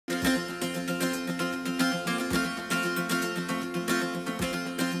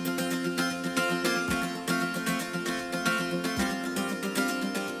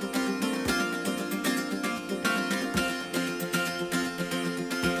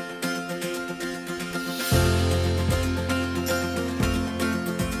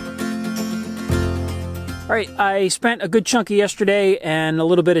All right, I spent a good chunk of yesterday and a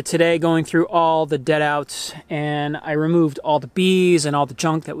little bit of today going through all the dead outs, and I removed all the bees and all the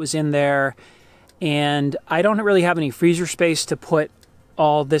junk that was in there. And I don't really have any freezer space to put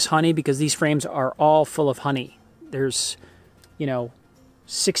all this honey because these frames are all full of honey. There's,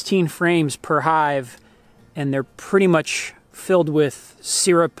 16 frames per hive, and they're pretty much filled with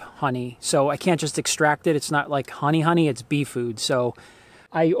syrup honey. So I can't just extract it. It's not like honey, it's bee food. So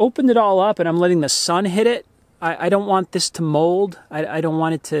I opened it all up and I'm letting the sun hit it. I don't want this to mold. I don't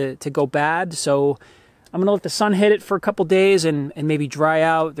want it to go bad. So I'm going to let the sun hit it for a couple days and maybe dry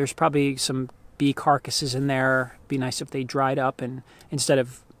out. There's probably some bee carcasses in there. It'd be nice if they dried up and instead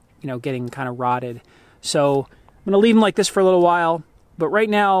of, getting kind of rotted. So I'm going to leave them like this for a little while. But right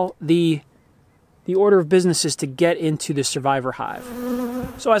now, the order of business is to get into the survivor hive.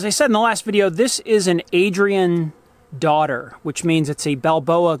 So as I said in the last video, this is an Adrian daughter, which means it's a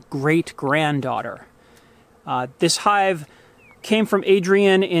Balboa great-granddaughter. This hive came from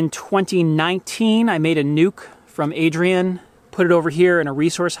Adrian in 2019. I made a nuke from Adrian, put it over here in a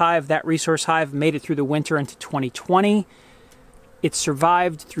resource hive. That resource hive made it through the winter into 2020. It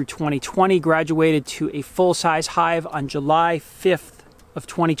survived through 2020, graduated to a full-size hive on July 5th of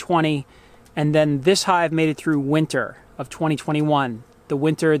 2020, and then this hive made it through winter of 2021, the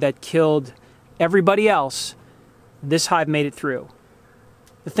winter that killed everybody else. This hive made it through.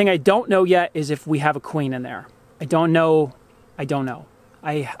 The thing I don't know yet is if we have a queen in there. I don't know.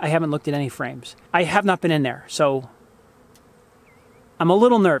 I haven't looked at any frames. I have not been in there, so I'm a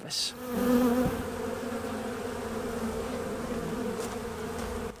little nervous.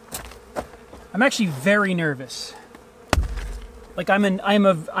 I'm actually very nervous. Like I'm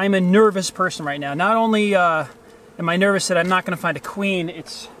a nervous person right now. Not only am I nervous that I'm not going to find a queen,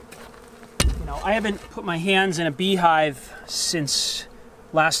 it's I haven't put my hands in a beehive since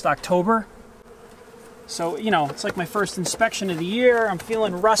last October. So, it's like my first inspection of the year. I'm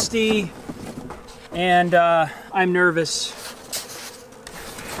feeling rusty and I'm nervous.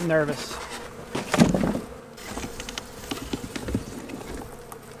 I'm nervous.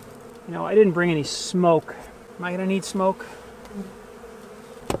 I didn't bring any smoke. Am I going to need smoke?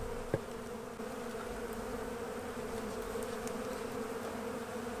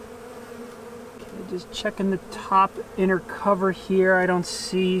 Just checking the top inner cover here. I don't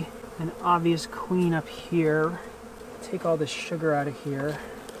see an obvious queen up here. Take all this sugar out of here.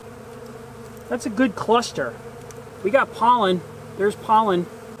 That's a good cluster. We got pollen. There's pollen.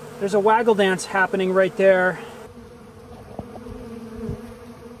 There's a waggle dance happening right there.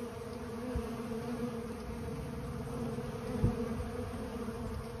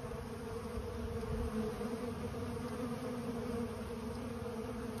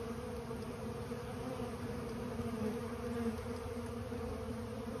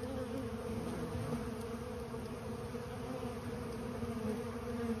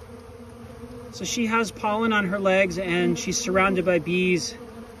 So she has pollen on her legs and she's surrounded by bees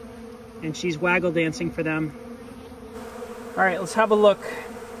and she's waggle dancing for them. All right, let's have a look.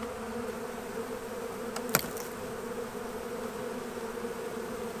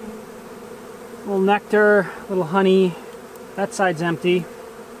 A little nectar, a little honey. That side's empty.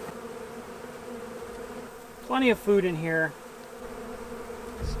 Plenty of food in here.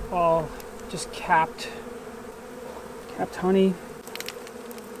 It's all just capped honey.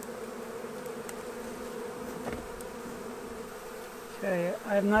 Okay,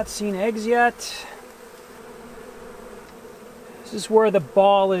 I have not seen eggs yet. This is where the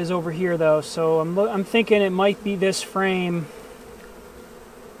ball is over here though, so I'm thinking it might be this frame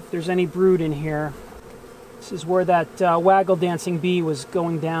if there's any brood in here. This is where that waggle dancing bee was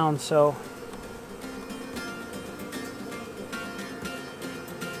going down, so.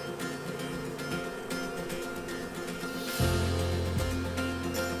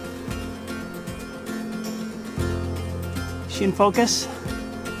 In focus.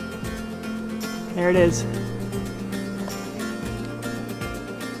 There it is.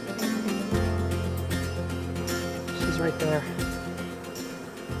 She's right there.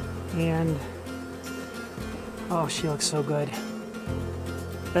 And oh, she looks so good.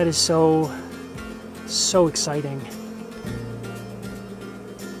 That is so exciting.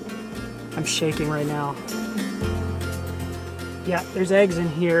 I'm shaking right now. Yeah, there's eggs in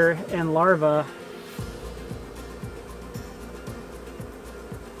here and larvae.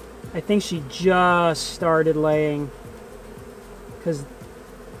 I think she just started laying because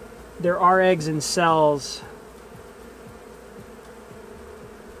there are eggs in cells.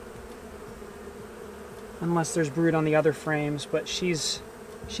 Unless there's brood on the other frames, but she's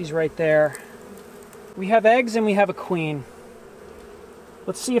right there. We have eggs and we have a queen.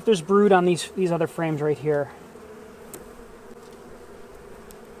 Let's see if there's brood on these other frames right here.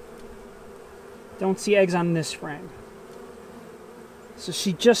 Don't see eggs on this frame. So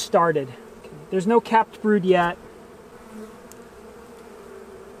she just started. Okay. There's no capped brood yet.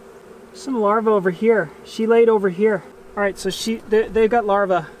 Some larvae over here. She laid over here. All right, so they've got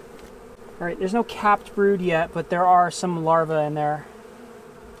larvae. All right, there's no capped brood yet, but there are some larvae in there.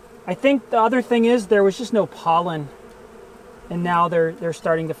 I think the other thing is there was just no pollen, and now they're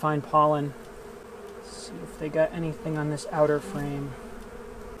starting to find pollen. Let's see if they got anything on this outer frame.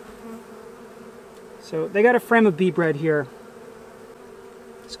 So they got a frame of bee bread here.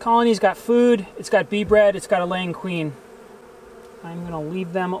 This colony's got food, it's got bee bread, it's got a laying queen. I'm going to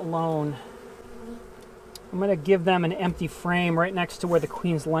leave them alone. I'm going to give them an empty frame right next to where the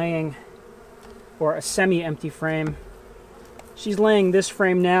queen's laying, or a semi-empty frame. She's laying this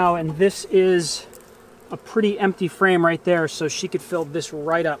frame now, and this is a pretty empty frame right there, so she could fill this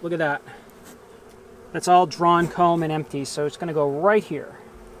right up. Look at that. That's all drawn comb and empty, so it's going to go right here.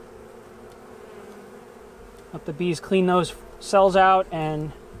 Let the bees clean those cells out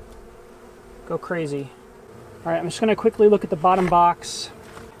and go crazy. All right, I'm just going to quickly look at the bottom box.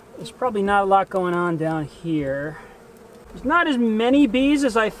 There's probably not a lot going on down here. There's not as many bees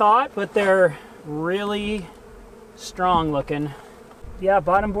as I thought, but they're really strong looking. Yeah,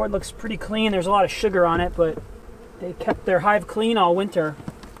 bottom board looks pretty clean. There's a lot of sugar on it, but they kept their hive clean all winter.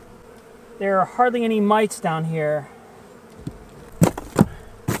 There are hardly any mites down here.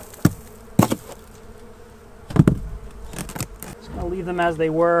 Just gonna leave them as they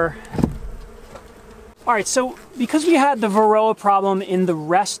were. All right, so because we had the varroa problem in the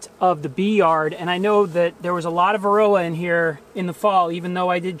rest of the bee yard, and I know that there was a lot of varroa in here in the fall, even though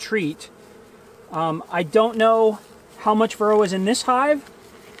I did treat, I don't know how much varroa is in this hive.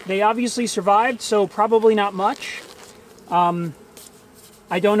 They obviously survived, so probably not much.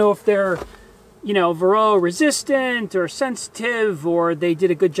 I don't know if they're, varroa resistant or sensitive, or they did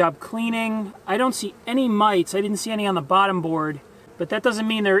a good job cleaning. I don't see any mites. I didn't see any on the bottom board. But that doesn't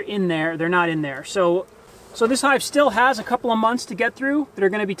mean they're in there. They're not in there. So this hive still has a couple of months to get through that are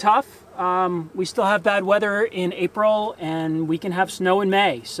going to be tough. We still have bad weather in April, and we can have snow in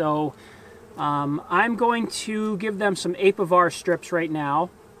May. So I'm going to give them some Apivar strips right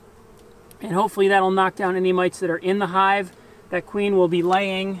now. And hopefully that'll knock down any mites that are in the hive. That queen will be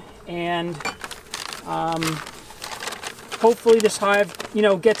laying, and hopefully this hive,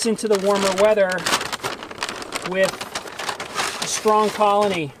 gets into the warmer weather with strong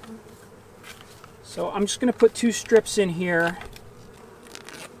colony. So I'm just going to put 2 strips in here.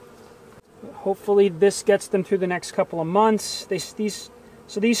 Hopefully this gets them through the next couple of months.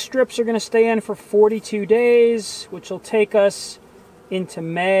 So these strips are going to stay in for 42 days, which will take us into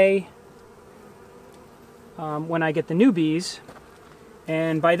May when I get the new bees.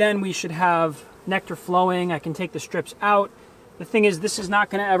 And by then we should have nectar flowing. I can take the strips out. The thing is, this is not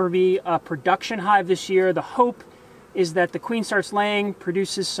going to ever be a production hive this year. The hope is that the queen starts laying,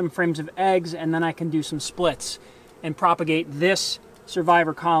 produces some frames of eggs, and then I can do some splits and propagate this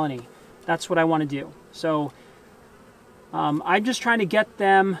survivor colony. That's what I want to do. So I'm just trying to get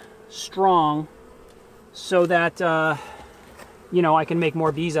them strong so that, I can make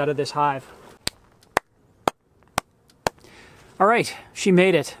more bees out of this hive. All right, she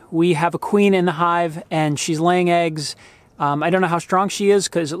made it. We have a queen in the hive, and she's laying eggs. I don't know how strong she is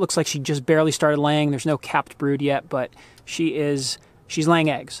because it looks like she just barely started laying. There's no capped brood yet, but she's laying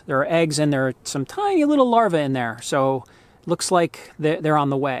eggs. There are eggs, and there are some tiny little larvae in there. So it looks like they're on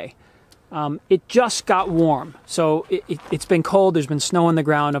the way. It just got warm. So it's been cold. There's been snow on the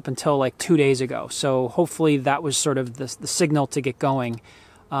ground up until like 2 days ago. So hopefully that was sort of the signal to get going.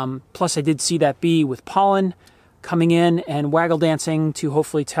 Plus I did see that bee with pollen coming in and waggle dancing to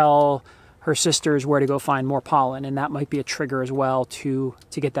hopefully tell her sisters where to go find more pollen, and that might be a trigger as well to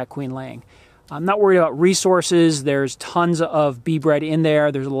get that queen laying. I'm not worried about resources. There's tons of bee bread in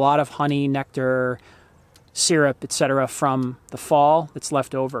there. There's a lot of honey, nectar, syrup, etc. from the fall that's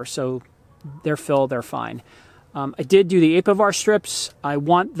left over. So they're filled, they're fine. I did do the Apivar strips. I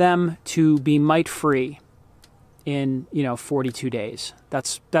want them to be mite-free in 42 days.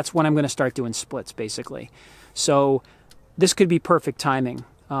 That's when I'm going to start doing splits, basically. So this could be perfect timing.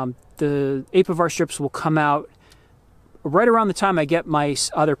 The Apivar strips will come out right around the time I get my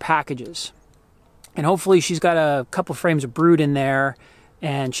other packages. And hopefully she's got a couple frames of brood in there,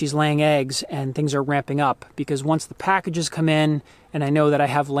 and she's laying eggs, and things are ramping up. Because once the packages come in, and I know that I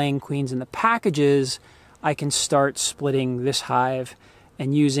have laying queens in the packages, I can start splitting this hive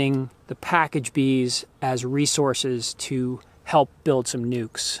and using the package bees as resources to help build some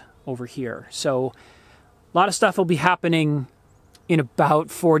nukes over here. So a lot of stuff will be happening in about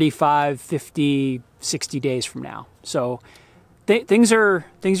 45, 50, 60 days from now. So things are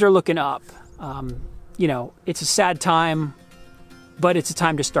looking up. You know, it's a sad time, but it's a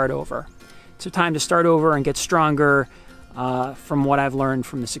time to start over. It's a time to start over and get stronger from what I've learned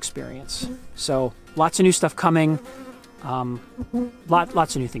from this experience. So lots of new stuff coming,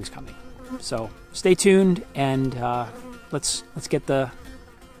 lots of new things coming. So stay tuned, and let's get the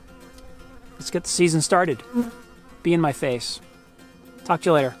season started. Be in my face. Talk to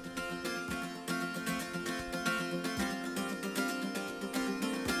you later.